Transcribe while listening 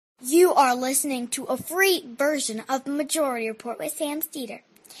You are listening to a free version of the Majority Report with Sam Sedar.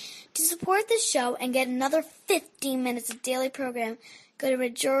 To support this show and get another 15 minutes of daily program, go to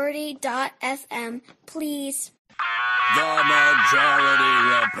majority.fm, please. The Majority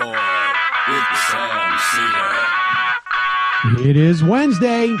Report with Sam Sedar. It is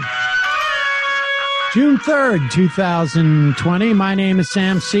Wednesday, June 3rd, 2020. My name is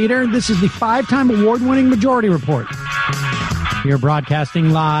Sam Sedar. This is the 5-time award-winning Majority Report. We are broadcasting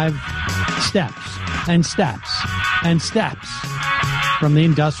live steps and steps and steps from the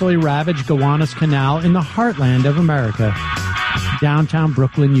industrially ravaged Gowanus Canal in the heartland of America, downtown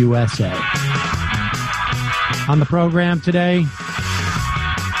Brooklyn, USA. On the program today,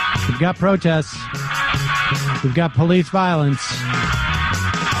 we've got protests, we've got police violence,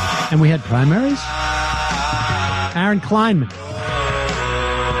 and we had primaries. Aaron Kleinman,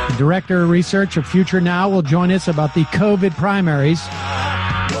 the Director of Research of Future Now, will join us about the COVID primaries.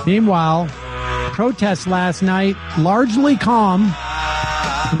 Meanwhile, protests last night largely calm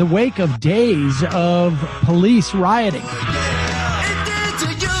in the wake of days of police rioting.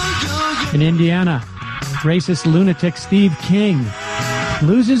 In Indiana, racist lunatic Steve King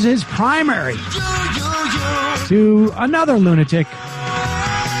loses his primary to another lunatic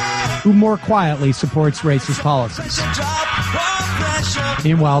who more quietly supports racist policies.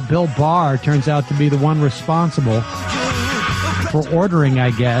 Meanwhile, Bill Barr turns out to be the one responsible for ordering,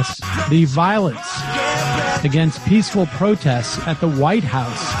 I guess, the violence against peaceful protests at the White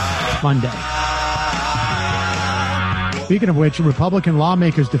House Monday. Speaking of which, Republican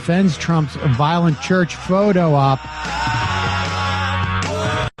lawmakers defends Trump's violent church photo op,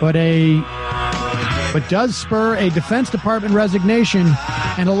 but does spur a Defense Department resignation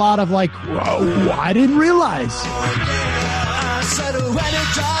and a lot of like, whoa, I didn't realize.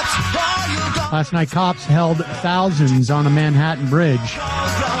 Last night, cops held thousands on a Manhattan bridge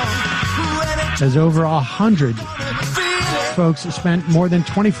as over 100 folks spent more than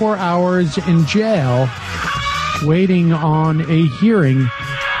 24 hours in jail waiting on a hearing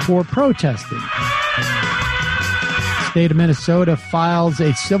for protesting. The state of Minnesota files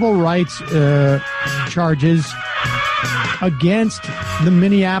a civil rights charges against the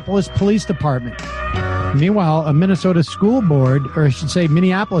Minneapolis Police Department. Meanwhile, a Minnesota school board, or I should say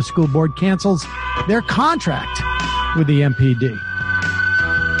Minneapolis school board, cancels their contract with the MPD.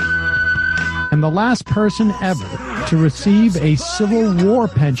 And the last person ever to receive a Civil War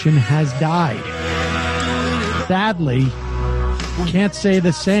pension has died. Sadly, can't say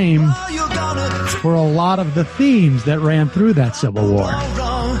the same for a lot of the themes that ran through that Civil War.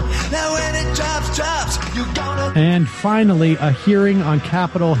 And finally, a hearing on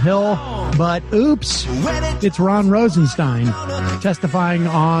Capitol Hill, but oops, it's Ron Rosenstein testifying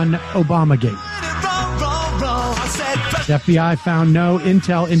on Obamagate. The FBI found no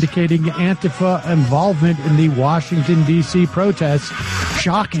intel indicating Antifa involvement in the Washington, D.C. protests.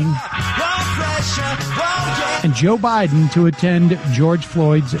 Shocking. And Joe Biden to attend George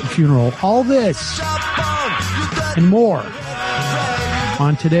Floyd's funeral. All this and more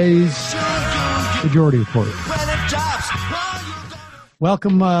on today's Majority Report.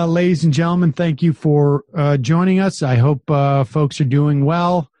 Welcome, ladies and gentlemen. Thank you for joining us. I hope folks are doing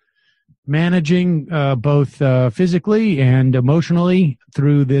well, managing both physically and emotionally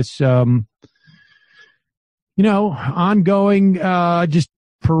through this, ongoing just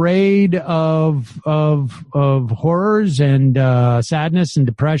parade of horrors and sadness and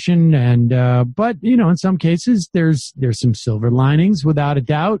depression. And but in some cases there's some silver linings, without a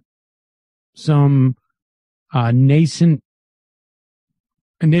doubt. Some nascent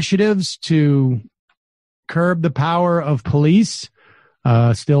initiatives to curb the power of police,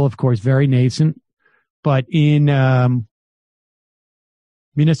 still, of course, very nascent, but in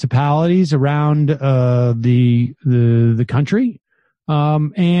municipalities around the country,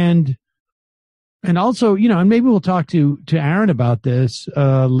 and also, and maybe we'll talk to Aaron about this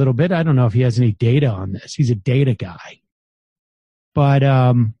a little bit. I don't know if he has any data on this. He's a data guy, but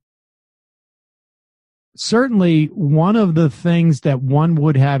certainly one of the things that one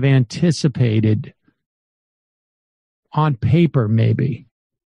would have anticipated on paper, maybe,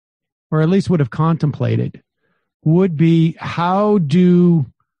 or at least would have contemplated, would be how do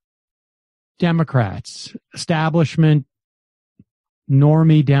Democrats, establishment,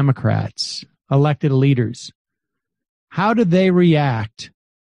 normie Democrats, elected leaders, how do they react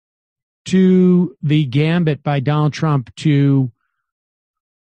to the gambit by Donald Trump to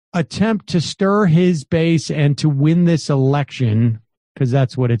attempt to stir his base and to win this election, because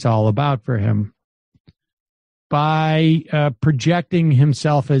that's what it's all about for him, by projecting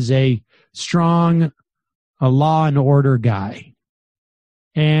himself as a strong law and order guy,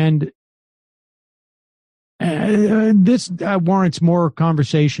 And this warrants more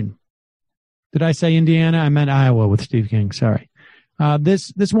conversation. Did I say Indiana? I meant Iowa with Steve King. Sorry.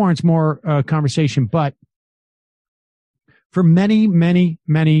 This warrants more conversation, but for many, many,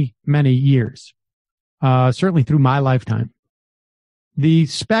 many, many years, certainly through my lifetime, the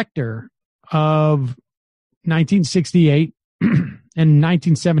specter of 1968 and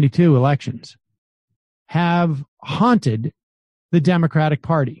 1972 elections have haunted the Democratic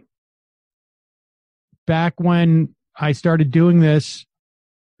Party. Back when I started doing this,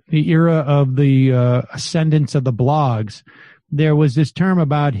 the era of the ascendance of the blogs, there was this term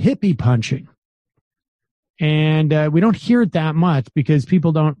about hippie punching. And we don't hear it that much because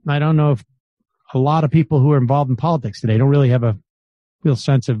I don't know if a lot of people who are involved in politics today don't really have a real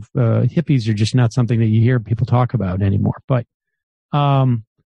sense of hippies are just not something that you hear people talk about anymore. But that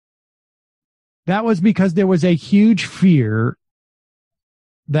was because there was a huge fear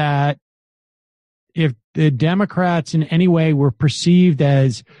that if the Democrats in any way were perceived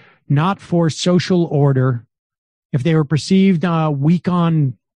as not for social order, if they were perceived weak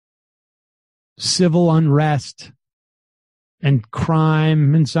on civil unrest and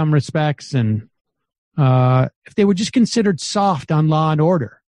crime in some respects, and if they were just considered soft on law and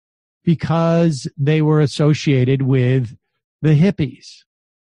order because they were associated with the hippies.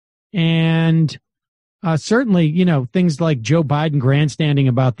 And certainly, things like Joe Biden grandstanding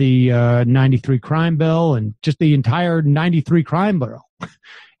about the 93 crime bill and just the entire 93 crime bill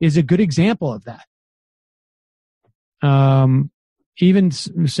is a good example of that. Even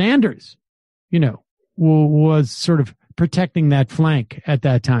Sanders, was sort of protecting that flank at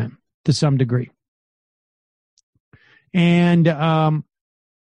that time to some degree. And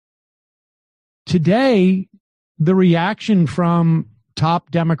today, the reaction from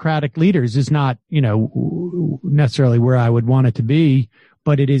top Democratic leaders is not, necessarily where I would want it to be,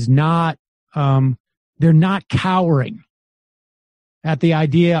 but it is not, they're not cowering at the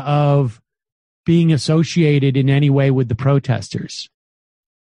idea of being associated in any way with the protesters.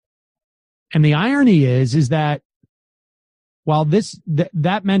 And the irony is that while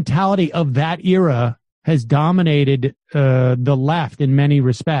that mentality of that era has dominated the left in many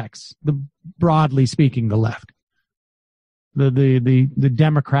respects, broadly speaking, the left, the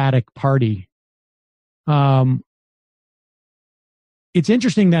Democratic Party. It's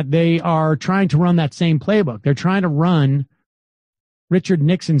interesting that they are trying to run that same playbook. They're trying to run Richard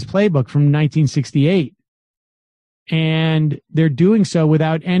Nixon's playbook from 1968. And they're doing so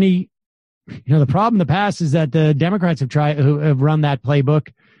without any, the problem in the past is that the Democrats have run that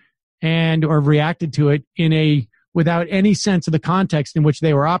playbook or reacted to it without any sense of the context in which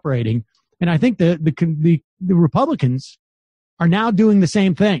they were operating. And I think the Republicans are now doing the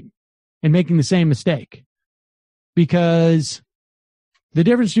same thing and making the same mistake, because the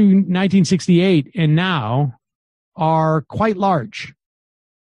difference between 1968 and now are quite large.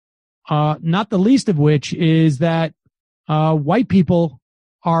 Not the least of which is that white people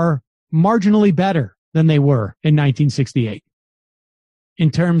are marginally better than they were in 1968 in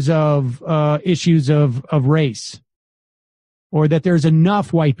terms of issues of race, or that there's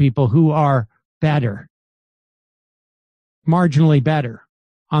enough white people who are better, marginally better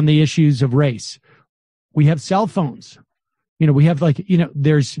on the issues of race. We have cell phones. We have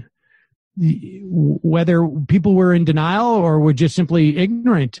there's, whether people were in denial or were just simply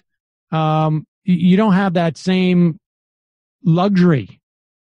ignorant, you don't have that same luxury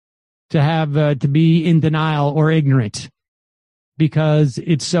to have to be in denial or ignorant, because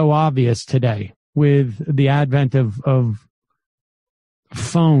it's so obvious today with the advent of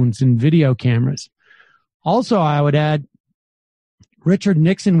phones and video cameras. Also, I would add, Richard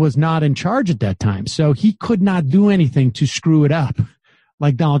Nixon was not in charge at that time, so he could not do anything to screw it up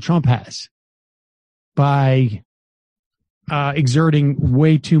like Donald Trump has by exerting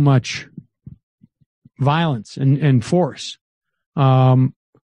way too much violence and force. And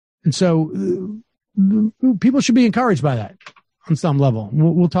so people should be encouraged by that on some level.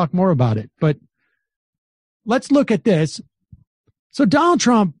 We'll talk more about it, but let's look at this. So Donald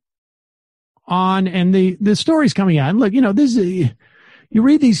Trump and the stories coming out, and look, this is, you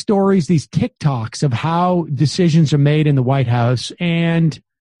read these stories, these TikToks of how decisions are made in the White House. And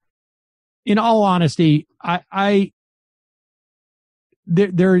in all honesty, I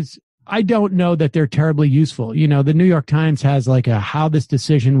don't know that they're terribly useful. The New York Times has like how this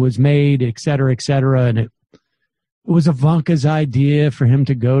decision was made, et cetera, et cetera. And it was Ivanka's idea for him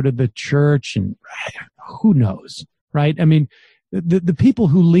to go to the church, and who knows, right? I mean, the people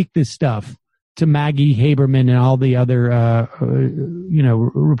who leaked this stuff to Maggie Haberman and all the other,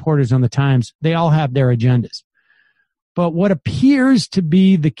 reporters on the Times, they all have their agendas. But what appears to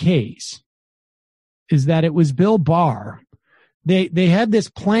be the case is that it was Bill Barr. They had this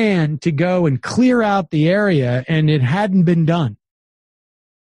plan to go and clear out the area, and it hadn't been done.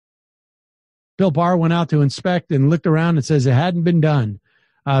 Bill Barr went out to inspect and looked around and says it hadn't been done.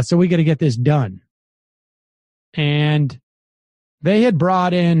 So we got to get this done. And they had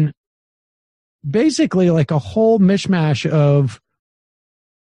brought in basically like a whole mishmash of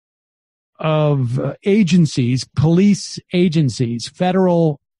agencies, police agencies,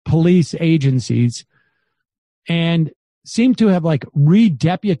 federal police agencies, and seem to have like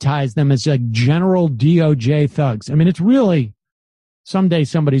re-deputized them as like general DOJ thugs. I mean, it's really, someday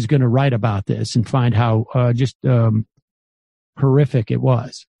somebody's going to write about this and find how just horrific it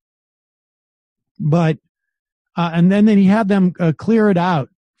was. But, and then he had them clear it out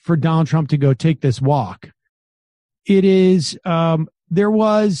for Donald Trump to go take this walk. It is, there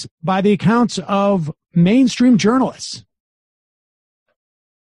was, by the accounts of mainstream journalists,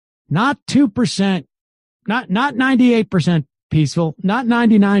 not 2%, not 98% peaceful, not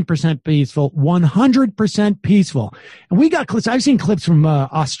 99% peaceful, 100% peaceful. And we got clips. I've seen clips from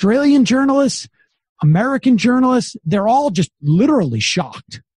Australian journalists, American journalists. They're all just literally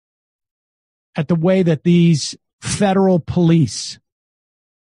shocked at the way that these federal police,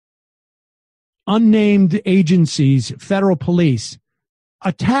 unnamed agencies, federal police,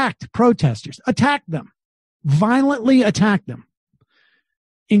 attacked protesters, attacked them, violently attacked them,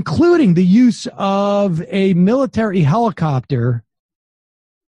 including the use of a military helicopter,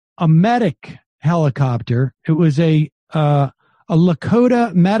 a medic helicopter. It was a Lakota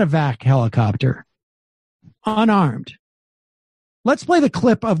medevac helicopter, unarmed. Let's play the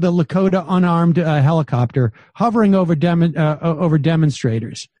clip of the Lakota unarmed helicopter hovering over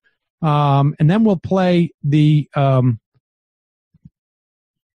demonstrators, and then we'll play the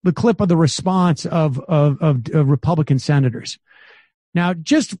clip of the response of Republican senators. Now,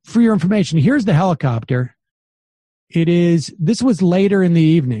 just for your information, here's the helicopter. This was later in the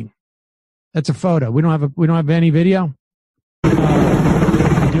evening. That's a photo. We don't have any video. Do it.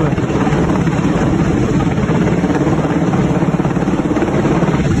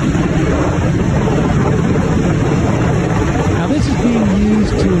 Now, this is being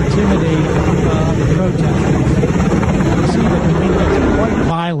used to intimidate the protesters. You see that the wind gets quite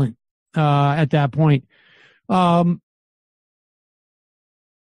violent at that point.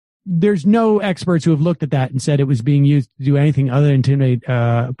 There's no experts who have looked at that and said it was being used to do anything other than intimidate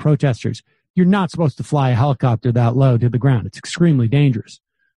protesters. You're not supposed to fly a helicopter that low to the ground. It's extremely dangerous.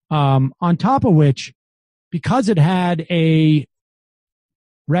 On top of which, because it had a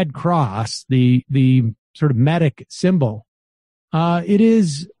Red Cross, the sort of medic symbol, it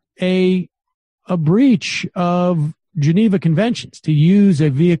is a breach of Geneva Conventions to use a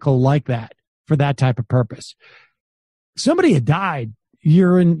vehicle like that for that type of purpose. Somebody had died.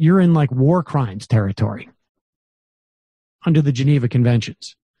 You're in like war crimes territory under the Geneva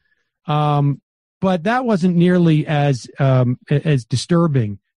Conventions. But that wasn't nearly as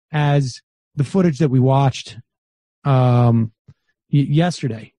disturbing as the footage that we watched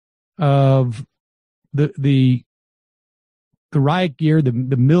yesterday of the riot gear, the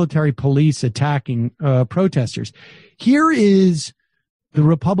military police attacking protesters. Here is the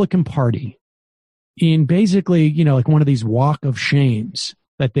Republican Party in basically, like one of these walk of shames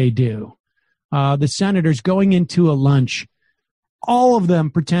that they do. The senators going into a lunch, all of them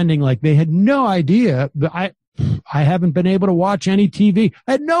pretending like they had no idea. I haven't been able to watch any TV.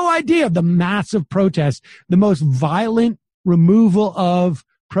 I had no idea of the massive protests, the most violent removal of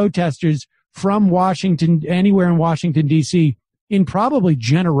protesters from Washington, anywhere in Washington, D.C., in probably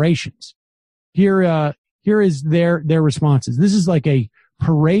generations. Here is their responses. This is like a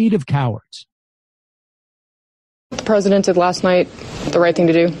parade of cowards. The president did last night the right thing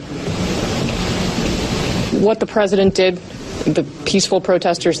to do. What the president did, the peaceful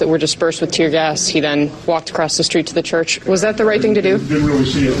protesters that were dispersed with tear gas, he then walked across the street to the church. Was that the right thing to do? Didn't really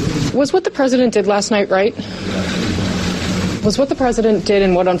see it. Was what the president did last night right? Was what the president did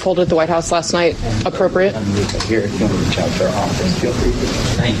and what unfolded at the White House last night appropriate? Here, if you want to reach out to our office, feel free to.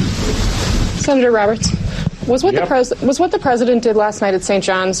 Thank you. Senator Roberts, was what the president did last night at St.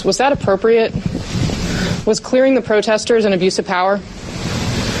 John's, was that appropriate? Was clearing the protesters an abuse of power?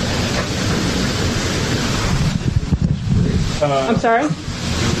 I'm sorry?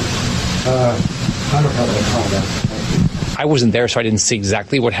 I don't have a comment. I wasn't there, so I didn't see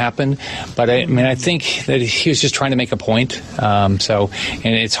exactly what happened. But I think that he was just trying to make a point. And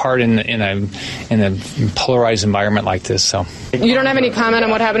it's hard in a polarized environment like this. So you don't have any comment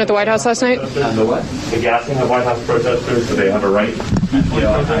on what happened at the White House last night? On the what? The gassing of White House protesters, do they have a right?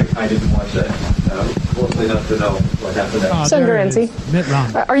 I didn't watch that. clean up to know what happened. Oh, Senator there it is. Enzi. Mitt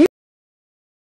Romney. Are you